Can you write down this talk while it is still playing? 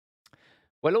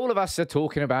Well, all of us are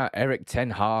talking about Eric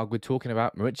Ten Hag. We're talking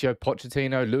about Mauricio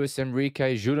Pochettino, Luis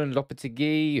Enrique, Julian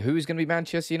Lopetegui. Who's going to be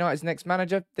Manchester United's next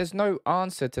manager? There's no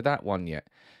answer to that one yet.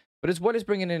 But as well as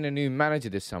bringing in a new manager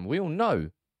this summer, we all know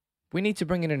we need to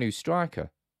bring in a new striker.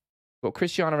 You've got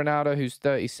Cristiano Ronaldo, who's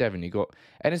 37. You've got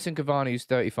Edinson Cavani, who's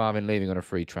 35 and leaving on a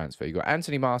free transfer. You've got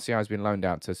Anthony Martial, who's been loaned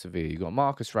out to Sevilla. You've got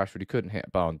Marcus Rashford, who couldn't hit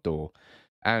a barn door.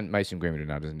 And Mason Greenwood, who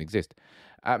now doesn't exist.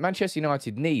 Manchester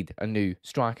United need a new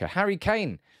striker. Harry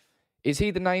Kane, is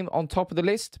he the name on top of the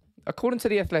list? According to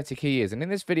The Athletic, he is. And in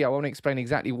this video, I want to explain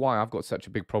exactly why I've got such a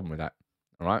big problem with that.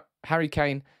 All right? Harry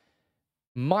Kane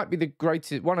might be the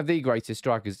greatest, one of the greatest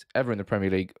strikers ever in the Premier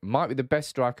League. Might be the best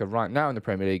striker right now in the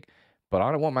Premier League. But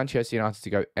I don't want Manchester United to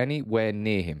go anywhere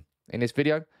near him. In this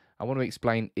video, I want to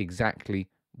explain exactly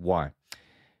why.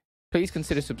 Please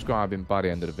consider subscribing by the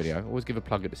end of the video. Always give a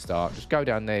plug at the start. Just go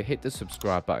down there, hit the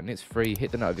subscribe button. It's free.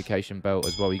 Hit the notification bell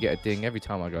as well. You get a ding every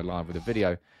time I go live with a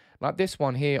video. Like this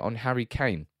one here on Harry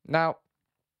Kane. Now,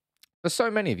 for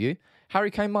so many of you, Harry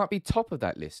Kane might be top of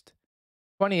that list.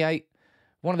 28,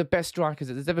 one of the best strikers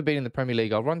that there's ever been in the Premier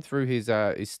League. I'll run through his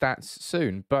stats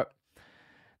soon. But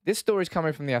this story is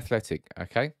coming from The Athletic,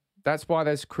 okay? That's why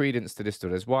there's credence to this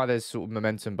story. That's why there's sort of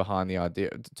momentum behind the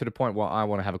idea, to the point where I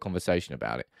want to have a conversation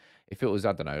about it. If it was,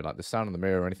 I don't know, like The Sun on the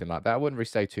Mirror or anything like that, I wouldn't really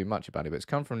say too much about it. But it's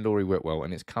come from Laurie Whitwell,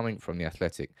 and it's coming from The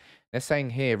Athletic. They're saying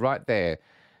here, right there,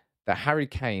 that Harry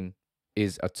Kane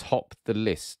is atop the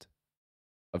list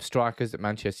of strikers that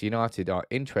Manchester United are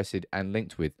interested and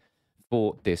linked with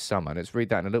for this summer. Let's read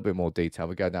that in a little bit more detail.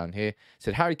 We go down here. It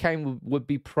said Harry Kane would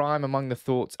be prime among the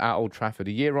thoughts at Old Trafford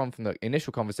a year on from the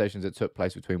initial conversations that took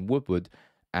place between Woodward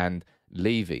and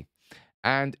Levy.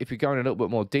 And if we go in a little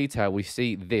bit more detail, we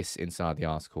see this inside the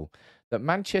article, that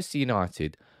Manchester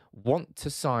United want to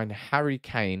sign Harry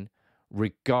Kane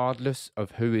regardless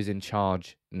of who is in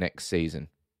charge next season.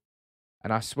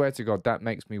 And I swear to God, that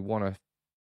makes me want to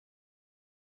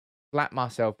slap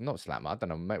myself, not slap, I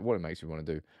don't know what it makes me want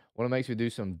to do. What it makes me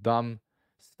do some dumb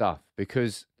stuff,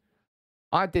 because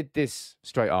I did this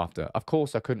straight after. Of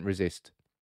course, I couldn't resist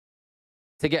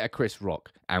to get a Chris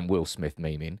Rock and Will Smith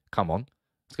meme in. Come on.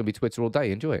 It's going to be Twitter all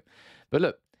day. Enjoy it. But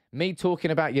look, me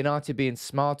talking about United being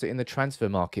smarter in the transfer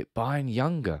market, buying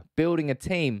younger, building a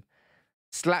team,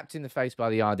 slapped in the face by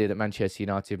the idea that Manchester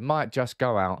United might just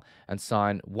go out and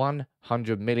sign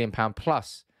 £100 million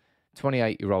plus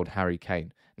 28-year-old Harry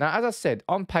Kane. Now, as I said,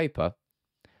 on paper,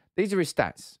 these are his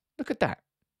stats. Look at that.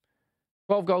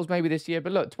 12 goals maybe this year,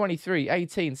 but look, 23,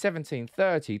 18, 17,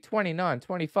 30, 29,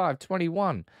 25,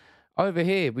 21. Over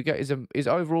here, we got his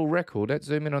overall record. Let's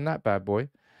zoom in on that bad boy.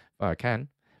 If I can.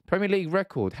 Premier League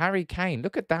record, Harry Kane.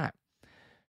 Look at that.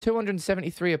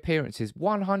 273 appearances,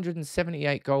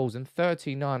 178 goals and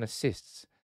 39 assists.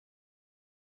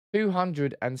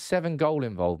 207 goal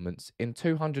involvements in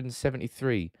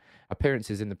 273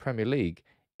 appearances in the Premier League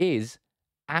is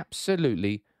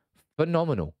absolutely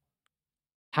phenomenal.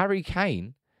 Harry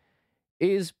Kane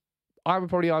is, I would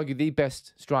probably argue, the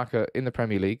best striker in the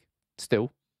Premier League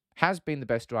still. Has been the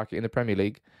best striker in the Premier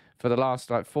League for the last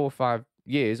 4 or 5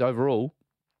 years overall,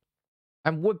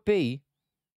 and would be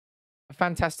a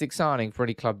fantastic signing for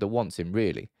any club that wants him,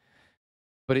 really.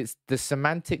 But it's the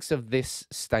semantics of this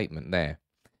statement there.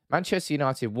 Manchester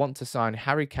United want to sign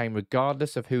Harry Kane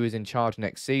regardless of who is in charge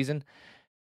next season.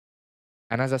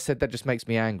 And as I said, that just makes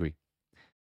me angry.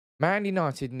 Man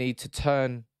United need to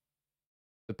turn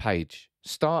the page,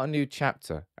 start a new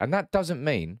chapter. And that doesn't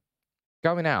mean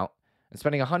going out and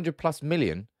spending 100+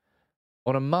 million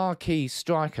on a marquee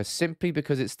striker simply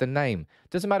because it's the name.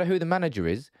 Doesn't matter who the manager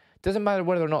is. Doesn't matter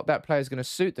whether or not that player is going to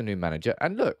suit the new manager.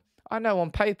 And look, I know on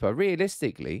paper,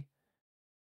 realistically,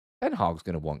 Ten Hag's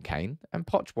going to want Kane, and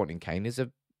Poch wanting Kane is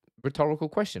a rhetorical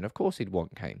question. Of course he'd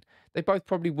want Kane. They both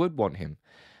probably would want him.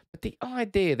 But the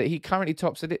idea that he currently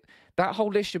tops it, that whole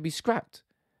list should be scrapped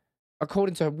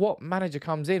according to what manager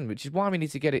comes in, which is why we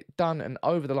need to get it done and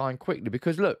over the line quickly.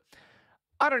 Because look,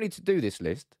 I don't need to do this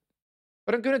list,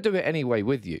 but I'm going to do it anyway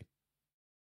with you.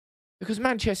 Because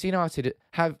Manchester United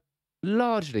have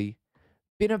largely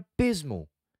been abysmal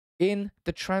in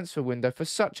the transfer window for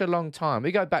such a long time.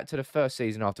 We go back to the first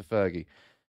season after Fergie.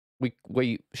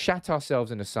 We shat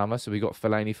ourselves in the summer, so we got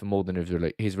Fellaini for more than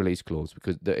his release clause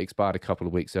because that expired a couple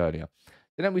of weeks earlier.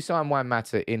 And then we signed Juan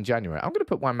Mata in January. I'm going to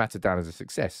put Juan Mata down as a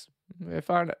success. If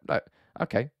I like,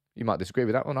 okay, you might disagree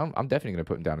with that one. I'm definitely going to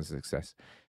put him down as a success.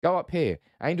 Go up here.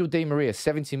 Angel Di Maria,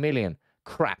 70 million.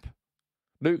 Crap.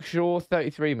 Luke Shaw,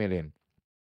 33 million.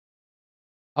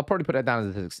 I'll probably put that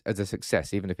down as a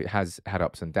success, even if it has had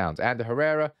ups and downs. Ander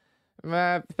Herrera,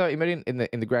 30 million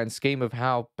in the grand scheme of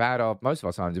how bad most of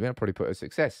our signings have been. I'll probably put a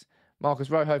success. Marcus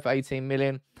Rojo for 18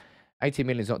 million. 18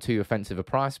 million is not too offensive a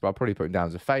price, but I'll probably put him down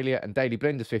as a failure. And Daily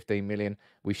Blind is 15 million.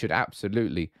 We should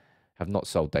absolutely have not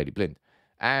sold Daily Blind.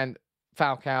 And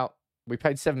Falcao, we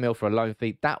paid 7 mil for a loan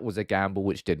fee. That was a gamble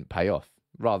which didn't pay off,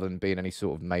 rather than being any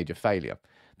sort of major failure.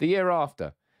 The year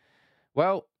after,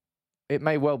 well, it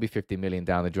may well be 50 million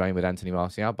down the drain with Anthony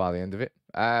Martial by the end of it.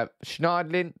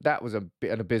 Schneiderlin, that was a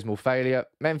bit an abysmal failure.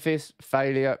 Memphis,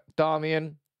 failure.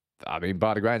 Darmian, I mean,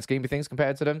 by the grand scheme of things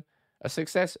compared to them, a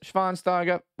success.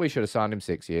 Schweinsteiger, we should have signed him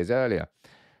 6 years earlier.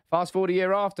 Fast forward a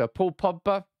year after, Paul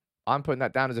Pogba, I'm putting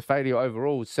that down as a failure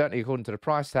overall, certainly according to the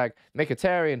price tag.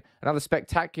 Mkhitaryan, another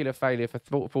spectacular failure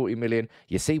for 40 million.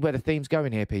 You see where the theme's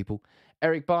going here, people.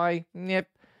 Eric Bailly, yep.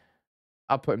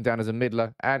 I'll put him down as a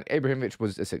middler. And Ibrahimovic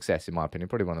was a success, in my opinion.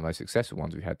 Probably one of the most successful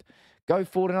ones we had. Go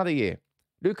forward another year.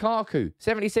 Lukaku,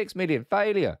 76 million,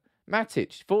 failure.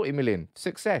 Matic, 40 million,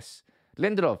 success.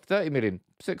 Lindelof, 30 million,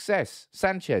 success.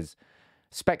 Sanchez,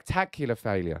 spectacular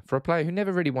failure for a player who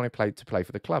never really wanted to play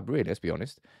for the club, really, let's be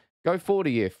honest. Go forward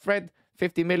a year. Fred,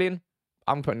 50 million.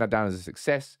 I'm putting that down as a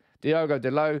success. Diogo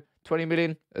Dalot, 20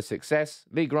 million, a success.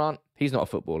 Lee Grant, he's not a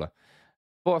footballer.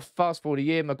 Fast forward a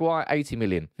year. Maguire, 80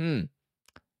 million.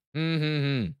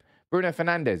 Bruno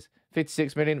Fernandes,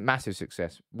 56 million, massive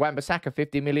success. Wan-Bissaka,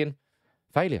 50 million,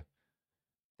 failure.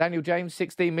 Daniel James,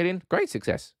 16 million, great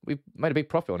success. We made a big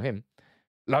profit on him.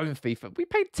 Loan fee we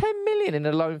paid 10 million in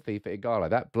a loan fee for Igalo.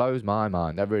 That blows my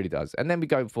mind. That really does. And then we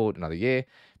go forward another year.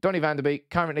 Donny van der Beek,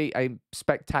 currently a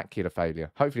spectacular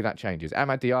failure. Hopefully that changes.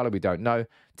 Amad Diallo, we don't know.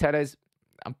 Tellez,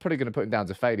 I'm probably going to put him down as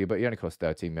a failure, but he only cost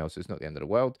 13 mil, so it's not the end of the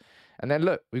world. And then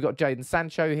look, we've got Jadon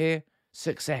Sancho here.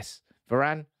 Success.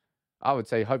 Varane, I would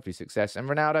say hopefully success. And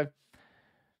Ronaldo,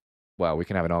 well, we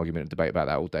can have an argument and debate about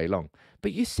that all day long.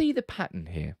 But you see the pattern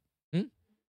here.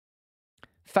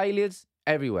 Failures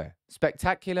everywhere.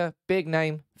 Spectacular, big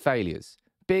name failures.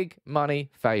 Big money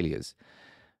failures.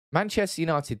 Manchester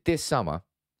United this summer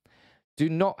do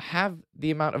not have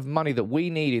the amount of money that we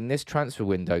need in this transfer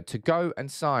window to go and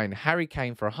sign Harry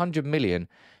Kane for 100 million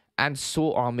and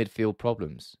sort our midfield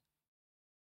problems.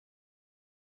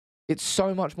 It's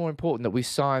so much more important that we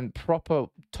sign proper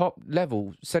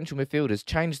top-level central midfielders,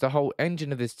 change the whole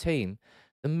engine of this team,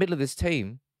 the middle of this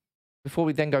team, before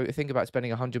we then go think about spending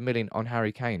 100 million on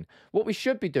Harry Kane. What we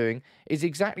should be doing is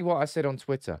exactly what I said on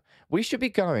Twitter. We should be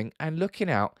going and looking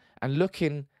out and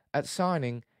looking at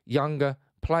signing younger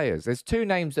players. There's two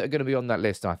names that are going to be on that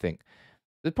list, I think.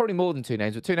 There's probably more than two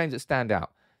names, but two names that stand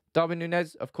out. Darwin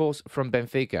Núñez, of course, from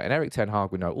Benfica. And Erik ten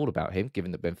Hag, we know all about him,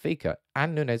 given that Benfica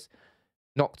and Núñez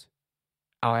knocked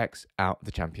Ajax out of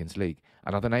the Champions League.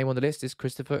 Another name on the list is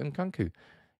Christopher Nkunku.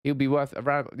 He'll be worth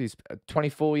around, he's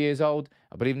 24 years old.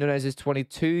 I believe Núñez is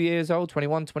 22 years old,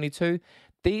 21, 22.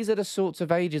 These are the sorts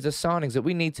of ages of signings that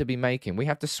we need to be making. We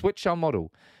have to switch our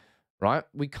model, right?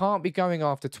 We can't be going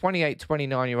after 28,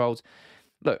 29-year-olds.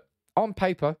 Look, on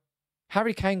paper,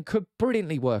 Harry Kane could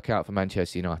brilliantly work out for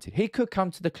Manchester United. He could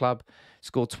come to the club,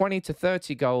 score 20 to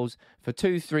 30 goals for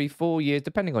 2, 3, 4 years,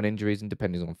 depending on injuries and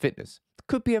depending on fitness.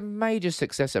 Could be a major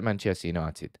success at Manchester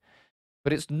United.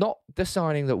 But it's not the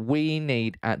signing that we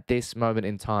need at this moment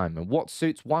in time. And what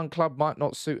suits one club might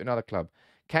not suit another club.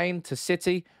 Kane to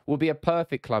City will be a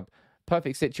perfect club,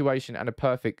 perfect situation and a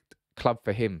perfect club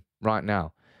for him right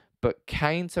now. But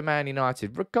Kane to Man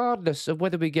United, regardless of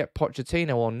whether we get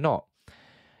Pochettino or not,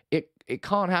 it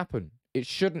can't happen. It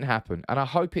shouldn't happen. And I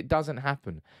hope it doesn't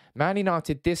happen. Man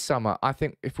United this summer, I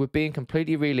think if we're being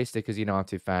completely realistic as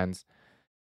United fans,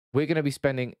 we're going to be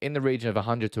spending in the region of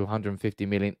 100 to 150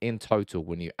 million in total.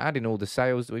 When you add in all the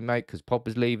sales that we make, because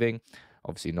Pogba's leaving,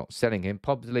 obviously not selling him.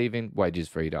 Pogba's leaving, wages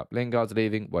freed up. Lingard's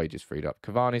leaving, wages freed up.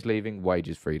 Cavani's leaving,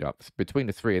 wages freed up. Between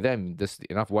the three of them, there's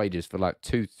enough wages for like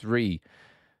 2, 3,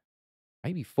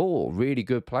 maybe 4 really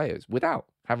good players without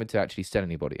having to actually sell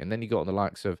anybody. And then you got on the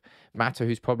likes of Mata,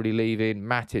 who's probably leaving,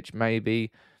 Matic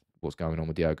maybe. What's going on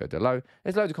with Diogo Dalot?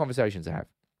 There's loads of conversations to have.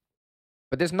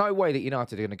 But there's no way that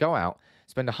United are going to go out,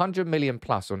 spend 100 million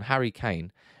plus on Harry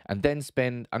Kane, and then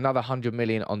spend another 100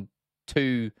 million on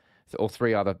 2 or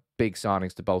 3 other big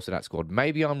signings to bolster that squad.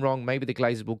 Maybe I'm wrong. Maybe the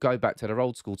Glazers will go back to their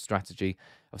old school strategy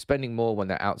of spending more when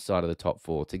they're outside of the top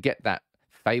 4 to get that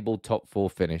fabled top 4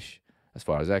 finish. As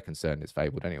far as they're concerned, it's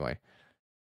fabled anyway.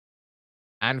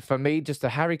 And for me, just a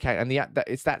Harry Kane, and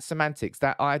it's that semantics,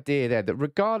 that idea there, that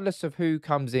regardless of who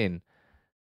comes in,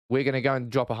 we're going to go and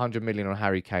drop 100 million on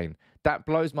Harry Kane. That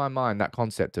blows my mind, that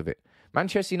concept of it.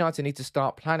 Manchester United need to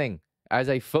start planning as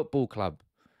a football club.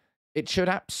 It should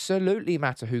absolutely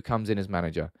matter who comes in as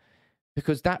manager.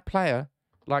 Because that player,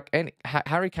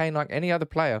 Harry Kane, like any other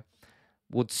player,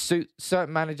 would suit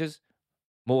certain managers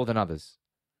more than others.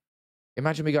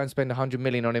 Imagine we go and spend 100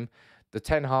 million on him. the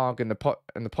Ten Hag and the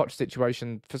Poch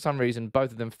situation, for some reason,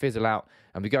 both of them fizzle out,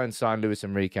 and we go and sign Luis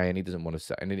Enrique, and he doesn't want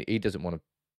to he doesn't want to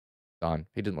sign.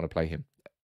 He doesn't want to play him.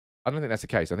 I don't think that's the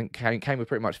case. I think Kane would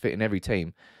pretty much fit in every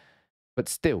team. But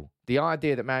still, the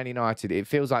idea that Man United, it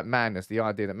feels like madness, the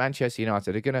idea that Manchester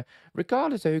United are going to,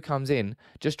 regardless of who comes in,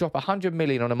 just drop 100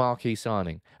 million on a marquee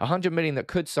signing. 100 million that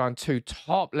could sign 2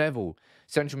 top-level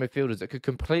central midfielders that could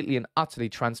completely and utterly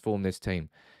transform this team.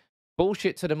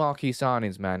 Bullshit to the marquee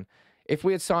signings, man. If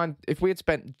we had spent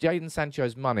Jadon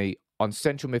Sancho's money on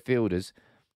central midfielders,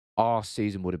 our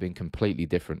season would have been completely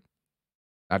different.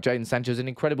 Now, Jadon Sancho's an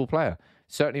incredible player.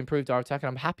 Certainly improved our attack, and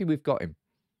I'm happy we've got him.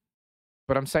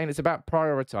 But I'm saying it's about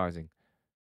prioritising.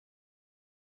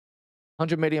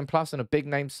 100 million plus on a big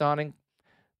name signing,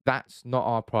 that's not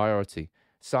our priority.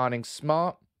 Signing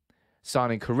smart,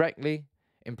 signing correctly,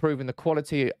 improving the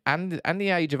quality and the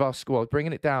age of our squad,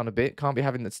 bringing it down a bit. Can't be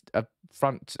having a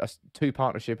two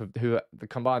partnership of who are the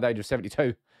combined age of 72.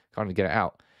 Can't even get it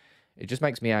out. It just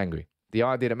makes me angry. The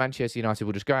idea that Manchester United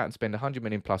will just go out and spend 100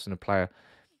 million plus on a player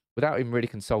without even really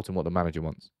consulting what the manager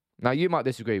wants. Now, you might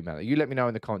disagree with me. You let me know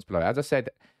in the comments below. As I said,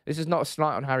 this is not a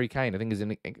slight on Harry Kane. I think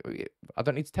I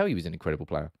don't need to tell you he's an incredible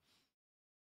player.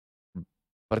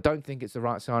 But I don't think it's the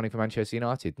right signing for Manchester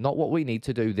United. Not what we need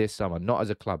to do this summer, not as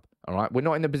a club. All right? We're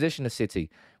not in the position of City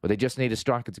where they just need a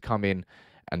striker to come in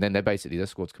and then their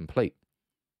squad's complete.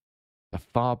 A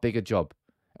far bigger job.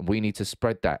 And we need to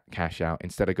spread that cash out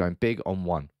instead of going big on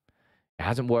one. It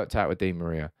hasn't worked out with Di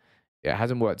Maria. It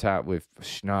hasn't worked out with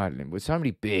Schneiderlin. With so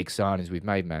many big signings we've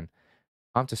made, man.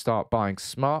 Time to start buying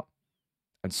smart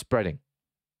and spreading.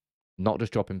 Not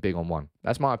just dropping big on one.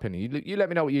 That's my opinion. You let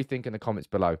me know what you think in the comments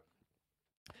below.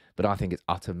 But I think it's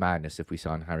utter madness if we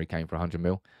sign Harry Kane for 100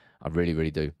 mil. I really,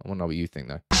 really do. I want to know what you think,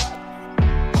 though.